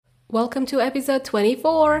Welcome to episode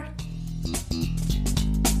 24.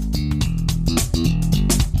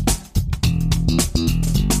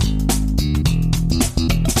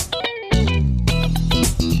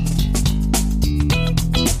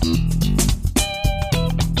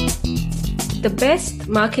 The best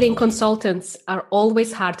marketing consultants are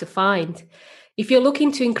always hard to find. If you're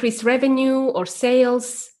looking to increase revenue or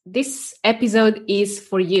sales, this episode is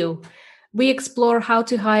for you. We explore how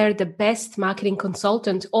to hire the best marketing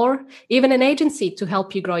consultant or even an agency to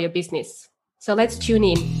help you grow your business. So let's tune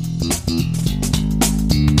in.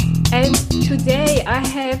 And today I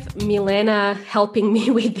have Milena helping me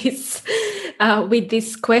with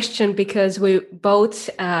this question, because we both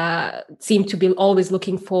seem to be always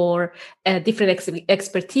looking for different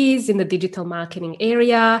expertise in the digital marketing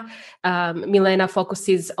area. Milena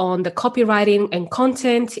focuses on the copywriting and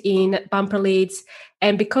content in Bumper Leads.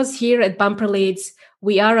 And because here at Bumper Leads,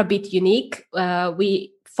 we are a bit unique,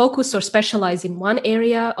 we focus or specialize in one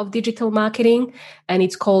area of digital marketing, and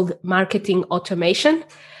it's called marketing automation.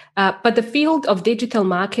 But the field of digital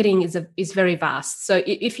marketing is very vast. So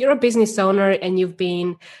if you're a business owner and you've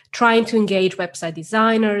been trying to engage website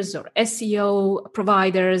designers or SEO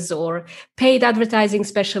providers or paid advertising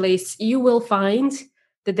specialists, you will find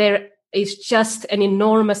that there is just an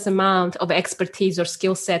enormous amount of expertise or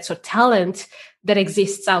skill sets or talent that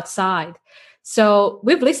exists outside. So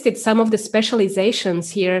we've listed some of the specializations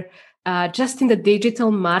here just in the digital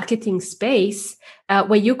marketing space,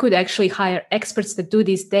 where you could actually hire experts that do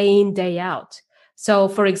this day in, day out. So,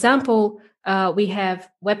 for example, we have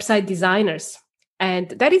website designers, and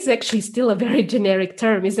that is actually still a very generic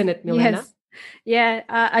term, isn't it, Milena? Yes. Yeah,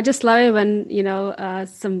 I just love it when,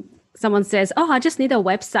 someone says, "Oh, I just need a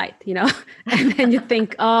website," and then you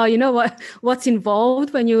think, "Oh, what's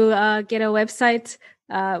involved when you get a website?"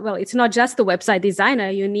 Well, it's not just the website designer.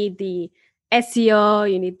 You need the SEO,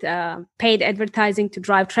 you need paid advertising to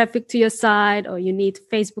drive traffic to your site, or you need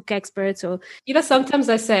Facebook experts, or sometimes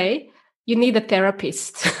I say you need a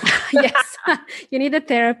therapist. Yes, you need a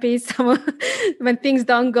therapist. When things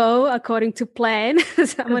don't go according to plan,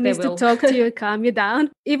 someone needs to talk to you, calm you down.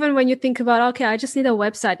 Even when you think about, okay, I just need a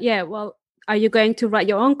website. Yeah, well, are you going to write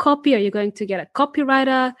your own copy? Are you going to get a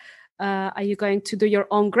copywriter? Are you going to do your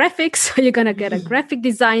own graphics? Are you going to get a graphic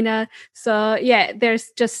designer? So yeah,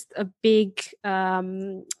 there's just a big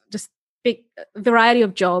variety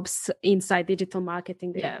of jobs inside digital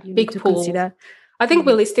marketing that you need to consider. I think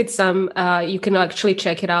we listed some. You can actually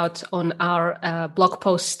check it out on our blog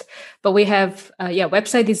post. But we have,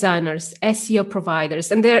 website designers, SEO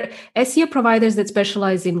providers, and there are SEO providers that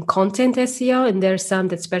specialize in content SEO, and there are some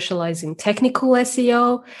that specialize in technical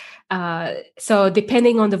SEO. So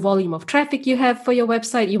depending on the volume of traffic you have for your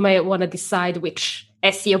website, you may want to decide which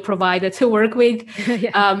SEO provider to work with.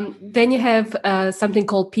 Then you have something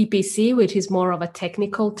called PPC, which is more of a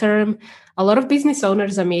technical term. A lot of business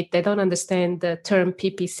owners I meet, they don't understand the term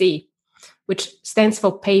PPC, which stands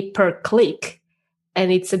for pay per click.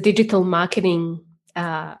 And it's a digital marketing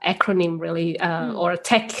acronym, really, or a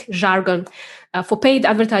tech jargon for paid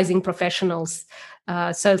advertising professionals.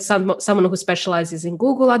 So someone who specializes in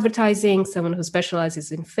Google advertising, someone who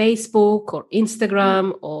specializes in Facebook or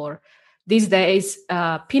Instagram, or these days,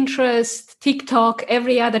 Pinterest, TikTok,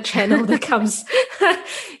 every other channel that comes.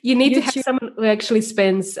 You need to have someone who actually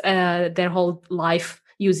spends their whole life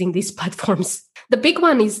using these platforms. The big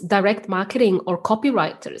one is direct marketing or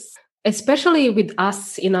copywriters. Especially with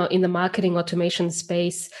us, in the marketing automation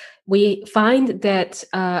space, we find that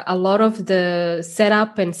a lot of the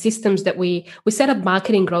setup and systems that we set up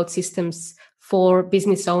marketing growth systems for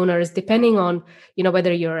business owners, depending on,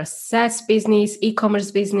 whether you're a SaaS business,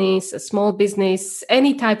 e-commerce business, a small business,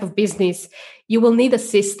 any type of business, you will need a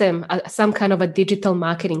system, some kind of a digital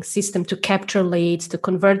marketing system to capture leads, to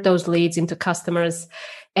convert those leads into customers.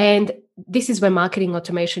 And this is where marketing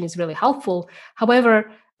automation is really helpful. However,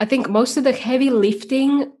 I think most of the heavy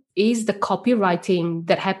lifting is the copywriting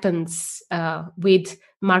that happens with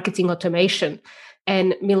marketing automation.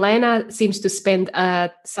 And Milena seems to spend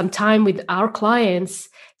some time with our clients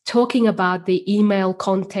talking about the email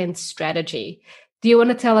content strategy. Do you want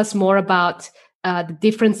to tell us more about the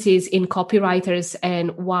differences in copywriters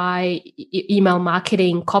and why email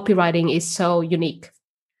marketing copywriting is so unique?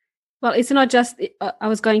 Well, it's not just, I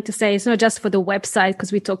was going to say, it's not just for the website,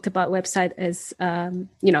 because we talked about website as,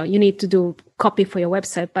 you need to do copy for your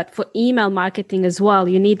website, but for email marketing as well,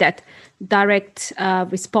 you need that direct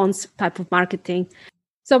response type of marketing.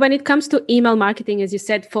 So when it comes to email marketing, as you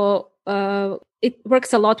said, it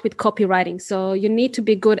works a lot with copywriting. So you need to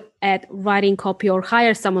be good at writing copy, or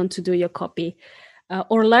hire someone to do your copy,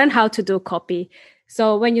 or learn how to do copy.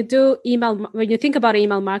 So when you think about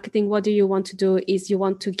email marketing, what do you want to do is you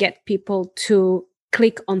want to get people to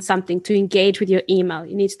click on something, to engage with your email.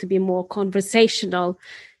 It needs to be more conversational.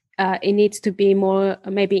 It needs to be more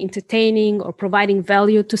maybe entertaining or providing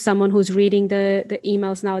value to someone who's reading the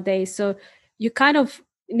emails nowadays. So you kind of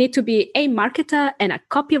need to be a marketer and a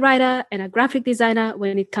copywriter and a graphic designer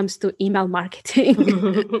when it comes to email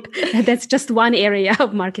marketing. That's just one area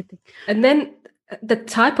of marketing. And then the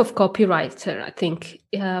type of copywriter, I think,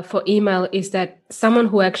 for email is that someone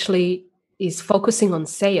who actually is focusing on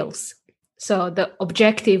sales. So the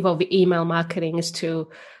objective of email marketing is to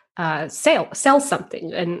sell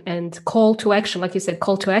something and call to action, like you said,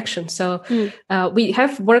 call to action. So we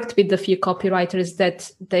have worked with a few copywriters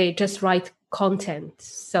that they just write content.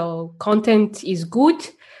 So content is good,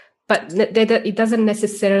 but it doesn't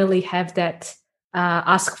necessarily have that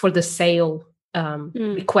ask for the sale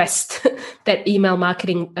request that email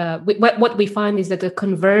marketing. What we find is that the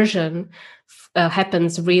conversion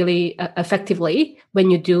happens really effectively when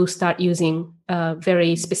you do start using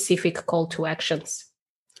very specific call to actions.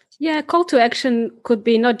 Yeah, call to action could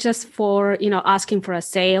be not just for, asking for a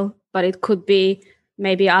sale, but it could be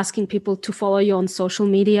maybe asking people to follow you on social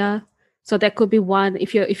media. So that could be one.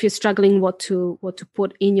 If you're struggling what to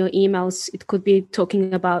put in your emails, it could be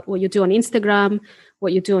talking about what you do on Instagram,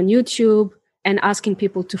 what you do on YouTube, and asking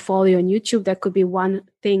people to follow you on YouTube. That could be one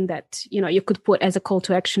thing that you could put as a call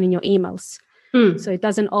to action in your emails. So it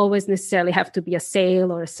doesn't always necessarily have to be a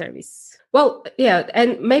sale or a service. Well, yeah,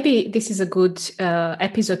 and maybe this is a good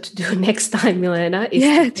episode to do next time, Milena, is to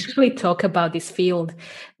actually talk about this field,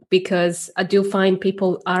 because I do find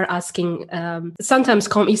people are asking, sometimes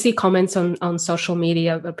you see comments on social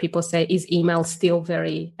media where people say, is email still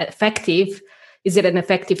very effective? Is it an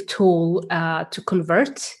effective tool to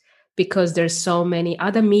convert? Because there's so many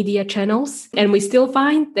other media channels. And we still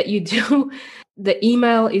find that you do. The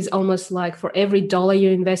email is almost like for every $1 you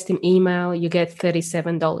invest in email, you get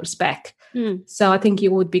 $37 back. So I think you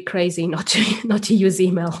would be crazy not to use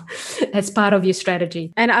email as part of your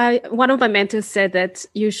strategy. And one of my mentors said that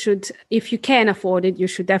you should, if you can afford it, you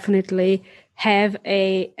should definitely have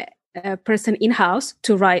a person in-house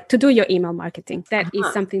to do your email marketing. That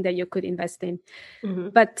is something that you could invest in.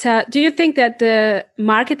 But do you think that the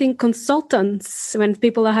marketing consultants, when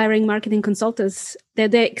people are hiring marketing consultants,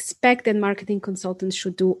 that they expect that marketing consultants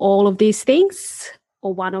should do all of these things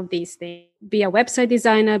or one of these things? Be a website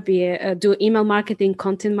designer, do email marketing,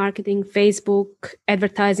 content marketing, Facebook,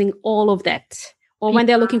 advertising, all of that. Or when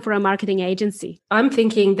they're looking for a marketing agency? I'm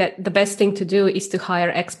thinking that the best thing to do is to hire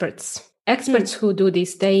experts who do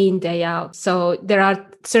this day in, day out. So there are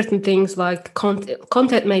certain things like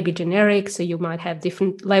content may be generic. So you might have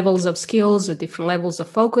different levels of skills or different levels of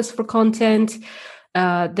focus for content.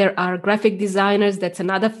 There are graphic designers. That's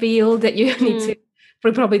another field that you need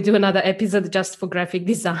to probably do another episode just for graphic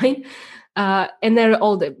design. And there are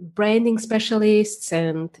all the branding specialists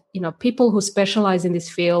and, people who specialize in this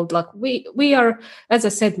field. Like we are, as I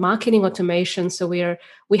said, marketing automation. So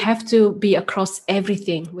we have to be across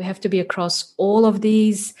everything. We have to be across all of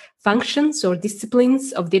these functions or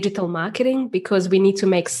disciplines of digital marketing, because we need to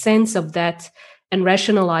make sense of that and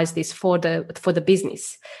rationalize this for the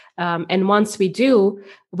business. And once we do,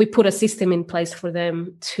 we put a system in place for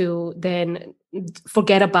them to then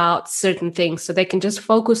forget about certain things, so they can just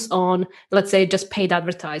focus on, let's say, just paid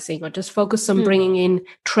advertising, or just focus on bringing in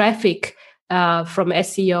traffic from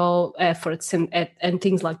SEO efforts and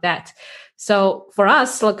things like that. So for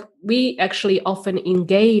us, like, we actually often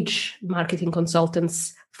engage marketing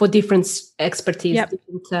consultants for different expertise,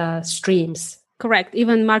 different streams. Correct.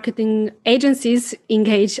 Even marketing agencies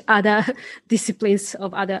engage other disciplines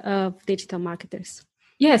of digital marketers.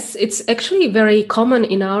 Yes, it's actually very common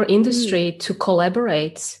in our industry to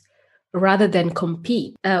collaborate rather than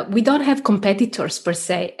compete. We don't have competitors per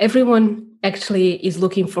se. Everyone actually is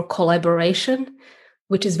looking for collaboration,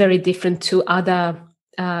 which is very different to other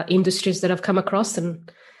industries that I've come across,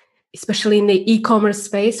 and especially in the e-commerce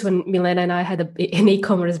space, when Milena and I had an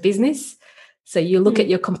e-commerce business. So you look at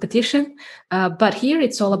your competition, but here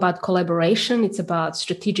it's all about collaboration. It's about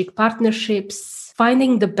strategic partnerships.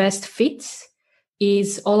 Finding the best fit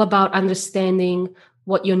is all about understanding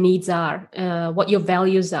what your needs are, what your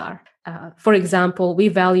values are. For example, we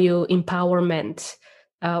value empowerment.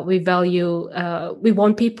 We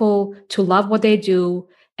want people to love what they do,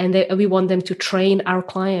 and we want them to train our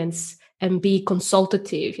clients and be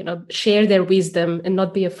consultative, share their wisdom and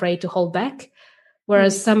not be afraid to hold back.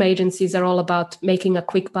 Whereas some agencies are all about making a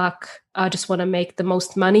quick buck. I just want to make the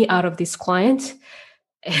most money out of this client.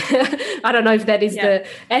 I don't know if that is the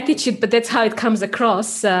attitude, but that's how it comes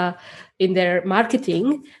across in their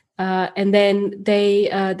marketing. and then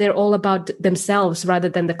they're all about themselves rather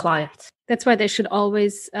than the client. That's why they should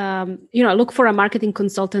always, look for a marketing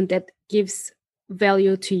consultant that gives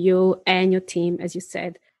value to you and your team, as you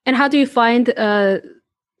said. And how do you find a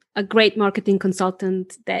great marketing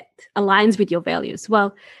consultant that aligns with your values?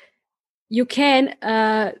 Well, you can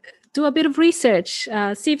do a bit of research,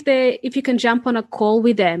 see if you can jump on a call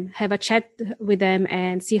with them, have a chat with them,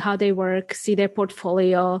 and see how they work, see their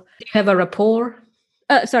portfolio. Have a rapport.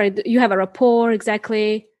 You have a rapport,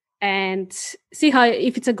 exactly, and see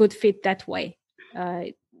if it's a good fit that way.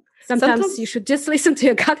 Sometimes you should just listen to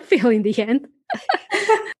your gut feel in the end.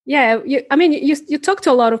 Yeah, you talk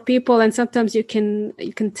to a lot of people, and sometimes you can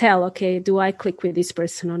tell, okay, do I click with this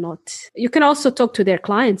person or not? You can also talk to their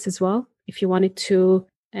clients as well if you wanted to,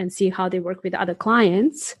 and see how they work with other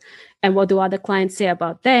clients and what do other clients say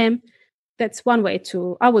about them. That's one way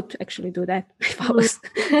I would actually do that if I was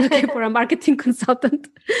looking for a marketing consultant.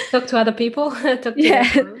 Talk to other people. Talk to their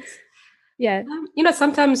clients. Yeah.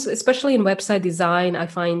 Sometimes, especially in website design, I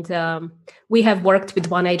find we have worked with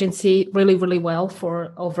one agency really, really well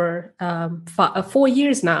for over 4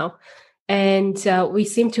 years now. And we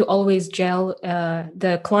seem to always gel.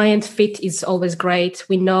 The client fit is always great.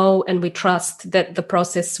 We know and we trust that the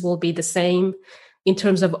process will be the same in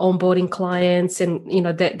terms of onboarding clients, and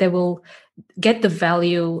that they will get the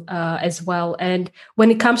value as well. And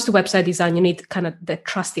when it comes to website design, you need kind of the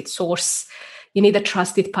trusted source. You need a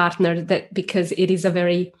trusted partner, because it is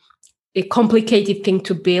a complicated thing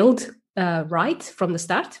to build right from the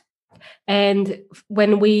start. And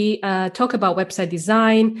when we talk about website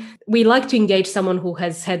design, we like to engage someone who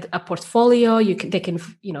has had a portfolio. They can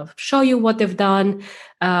show you what they've done,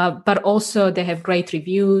 but also they have great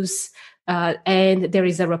reviews. And there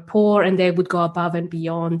is a rapport, and they would go above and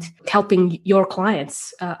beyond helping your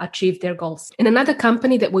clients achieve their goals. And another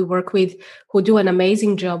company that we work with who do an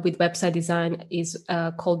amazing job with website design is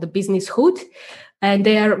called the Business Hood. And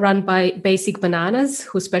they are run by Basic Bananas,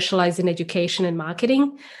 who specialize in education and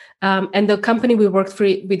marketing. And the company we worked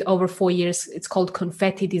with over 4 years, it's called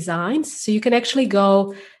Confetti Designs. So you can actually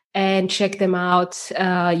go and check them out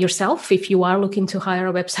yourself if you are looking to hire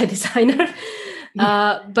a website designer.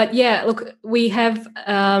 But yeah, look, we have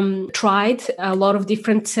tried a lot of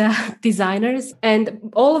different designers,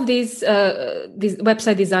 and all of these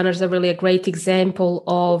website designers are really a great example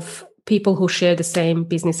of people who share the same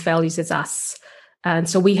business values as us. And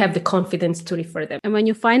so we have the confidence to refer them. And when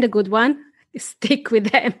you find a good one, stick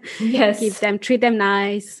with them. Yes. Treat them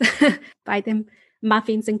nice, buy them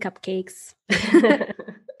muffins and cupcakes.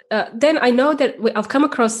 Then I know that I've come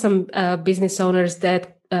across some business owners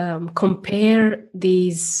that compare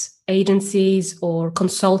these agencies or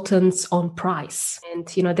consultants on price, and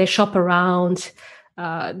they shop around,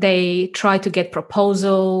 they try to get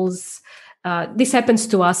proposals. This happens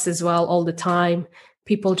to us as well all the time.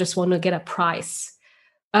 People just want to get a price.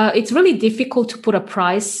 It's really difficult to put a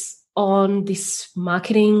price on this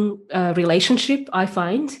marketing relationship, I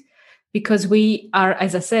find, because we are,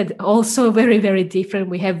 as I said, also very, very different.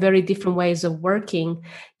 We have very different ways of working.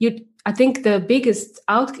 I think the biggest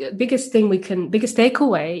takeaway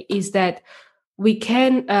is that we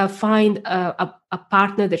can find a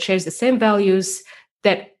partner that shares the same values,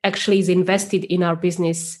 that actually is invested in our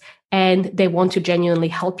business, and they want to genuinely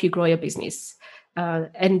help you grow your business.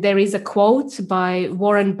 And there is a quote by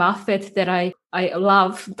Warren Buffett that I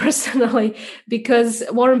love personally, because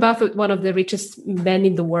Warren Buffett, one of the richest men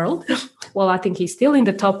in the world, well, I think he's still in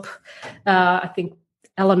the top. I think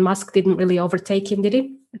Elon Musk didn't really overtake him, did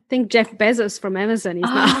he? I think Jeff Bezos from Amazon is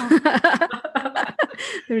now.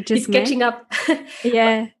 He's catching up.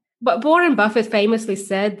 Yeah. But Warren Buffett famously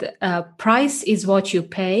said, price is what you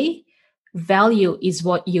pay, value is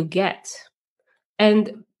what you get.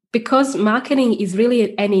 And because marketing is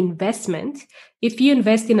really an investment, if you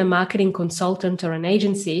invest in a marketing consultant or an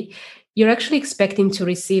agency, you're actually expecting to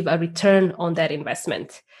receive a return on that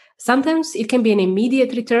investment. Sometimes it can be an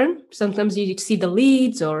immediate return. Sometimes you see the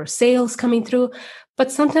leads or sales coming through,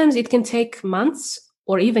 but sometimes it can take months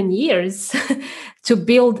or even years to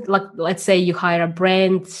build. Like, let's say you hire a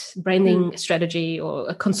branding strategy or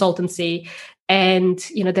a consultancy, and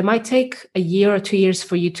they might take a year or 2 years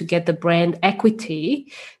for you to get the brand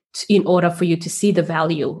equity in order for you to see the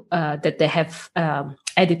value that they have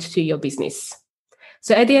added to your business.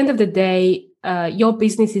 So at the end of the day, your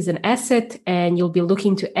business is an asset, and you'll be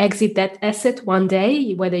looking to exit that asset one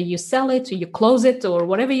day, whether you sell it or you close it or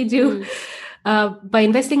whatever you do. By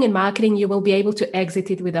investing in marketing, you will be able to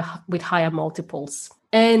exit it with higher multiples.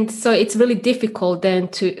 And so it's really difficult then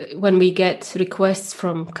when we get requests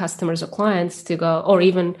from customers or clients to go, or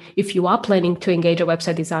even if you are planning to engage a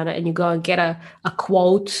website designer and you go and get a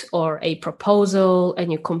quote or a proposal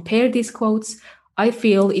and you compare these quotes, I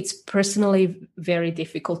feel it's personally very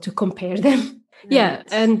difficult to compare them. Right. Yeah.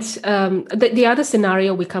 And the other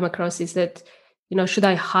scenario we come across is that, should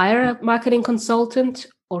I hire a marketing consultant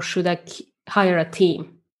or should I hire a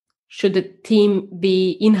team? Should the team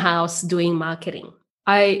be in-house doing marketing?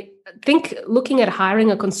 I think looking at hiring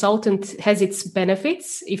a consultant has its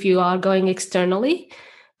benefits if you are going externally.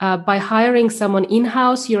 By hiring someone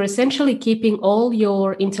in-house, you're essentially keeping all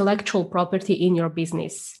your intellectual property in your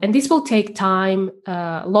business. And this will take time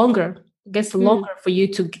longer for you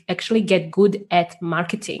to actually get good at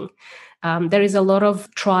marketing. There is a lot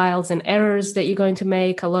of trials and errors that you're going to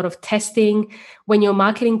make, a lot of testing. When you're a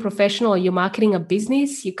marketing professional or you're marketing a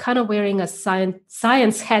business, you're kind of wearing a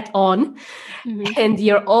science hat on, and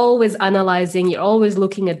you're always analyzing, you're always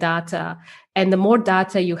looking at data. And the more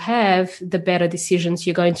data you have, the better decisions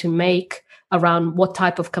you're going to make around what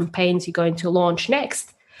type of campaigns you're going to launch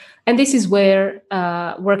next. And this is where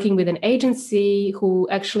working with an agency who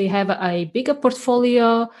actually have a bigger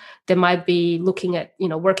portfolio, they might be looking at,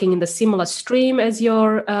 working in the similar stream as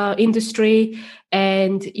your industry.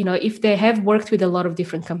 And, if they have worked with a lot of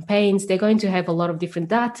different campaigns, they're going to have a lot of different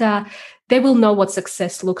data. They will know what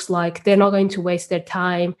success looks like. They're not going to waste their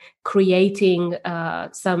time creating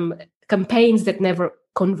some campaigns that never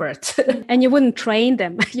convert. And you wouldn't train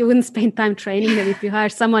them. You wouldn't spend time training them if you hire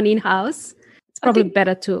someone in-house. Probably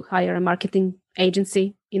better to hire a marketing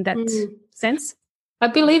agency in that sense. I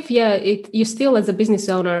believe, you still as a business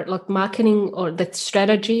owner, like marketing or that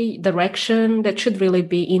strategy, direction, that should really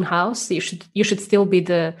be in-house. You should still be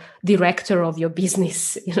the director of your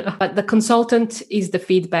business, But the consultant is the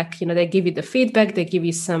feedback. They give you the feedback. They give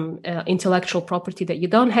you some intellectual property that you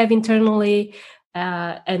don't have internally.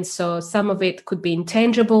 And so some of it could be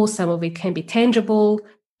intangible. Some of it can be tangible.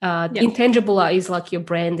 Intangible is like your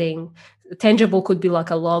branding. Tangible could be like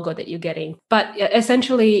a logo that you're getting. But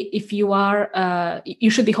essentially, if you are, you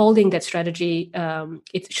should be holding that strategy.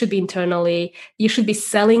 It should be internally. You should be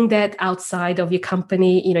selling that outside of your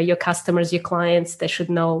company. Your customers, your clients, they should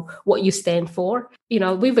know what you stand for.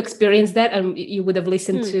 We've experienced that, and you would have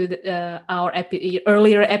listened to our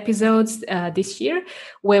earlier episodes this year,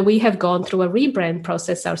 where we have gone through a rebrand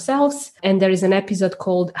process ourselves. And there is an episode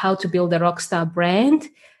called How to Build a Rockstar Brand,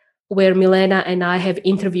 where Milena and I have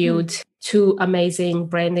interviewed two amazing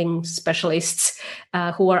branding specialists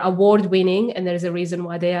who are award-winning, and there's a reason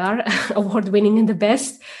why they are award-winning and the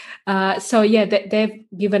best. They've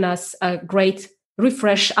given us a great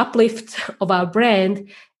refresh, uplift of our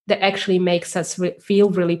brand that actually makes us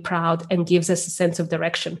feel really proud and gives us a sense of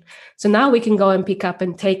direction. So now we can go and pick up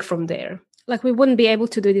and take from there. Like we wouldn't be able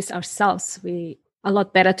to do this ourselves. A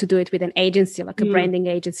lot better to do it with an agency, like a branding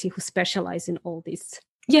agency who specialize in all this.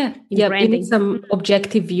 You need some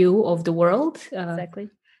objective view of the world. Exactly.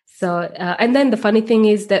 So, and then the funny thing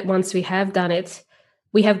is that once we have done it,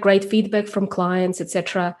 we have great feedback from clients,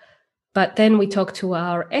 etc. But then we talk to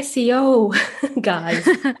our SEO guys.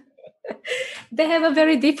 They have a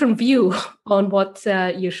very different view on what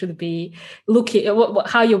you should be looking,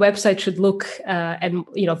 how your website should look, and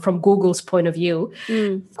from Google's point of view.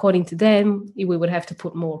 According to them, we would have to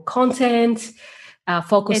put more content.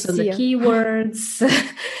 Focus on the keywords.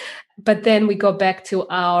 But then we go back to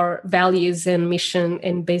our values and mission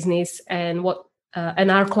and business and what and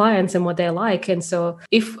our clients and what they like. And so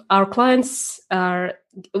if our clients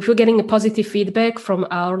if we're getting a positive feedback from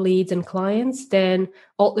our leads and clients, then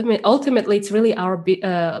ultimately it's really our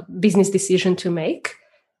business decision to make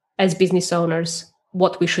as business owners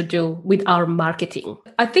what we should do with our marketing.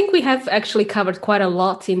 I think we have actually covered quite a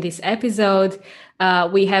lot in this episode.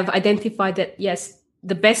 We have identified that, yes,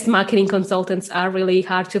 the best marketing consultants are really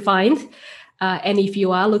hard to find. And if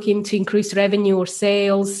you are looking to increase revenue or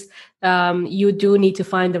sales, you do need to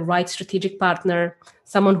find the right strategic partner,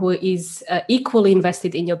 someone who is equally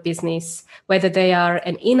invested in your business, whether they are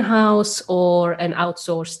an in-house or an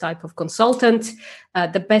outsourced type of consultant.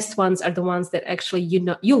 The best ones are the ones that actually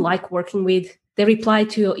you like working with. They reply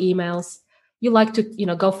to your emails. You like to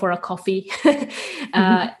go for a coffee,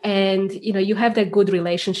 and you have that good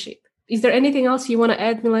relationship. Is there anything else you want to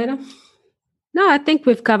add, Milena? No, I think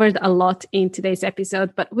we've covered a lot in today's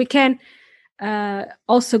episode, but we can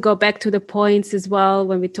also go back to the points as well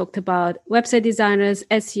when we talked about website designers,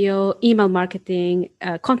 SEO, email marketing,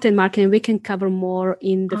 content marketing. We can cover more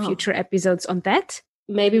in the future episodes on that.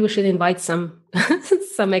 Maybe we should invite some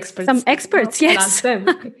experts. Some experts, yes.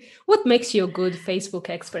 What makes you a good Facebook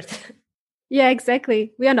expert? Yeah,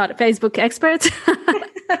 exactly. We are not Facebook experts.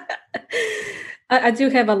 I do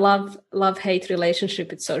have a love-hate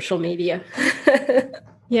relationship with social media.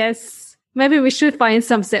 Yes. Maybe we should find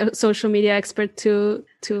some social media expert to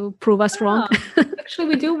prove us wrong. Actually,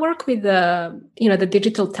 we do work with the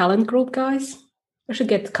digital talent group guys. I should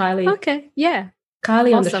get Kylie. Okay. Yeah.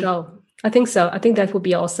 Kylie on the show. I think so. I think that would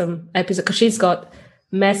be awesome episode because she's got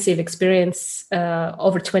massive experience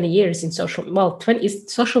over 20 years in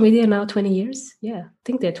is social media now 20 years? Yeah, I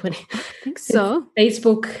think they're 20. I think so. It's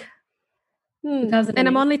Facebook. And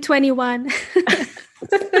I'm only 21.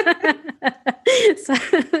 So,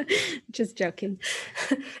 just joking.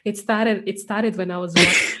 It started when I was 1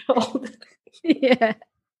 year old. Yeah.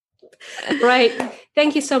 Right.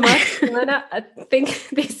 Thank you so much, Elena. I think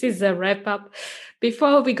this is a wrap up.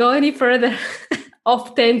 Before we go any further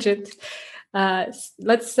off tangent,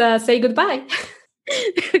 let's say goodbye.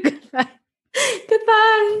 Goodbye.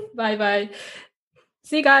 Goodbye. Bye-bye.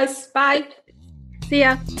 See you guys. Bye. See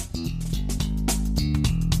ya.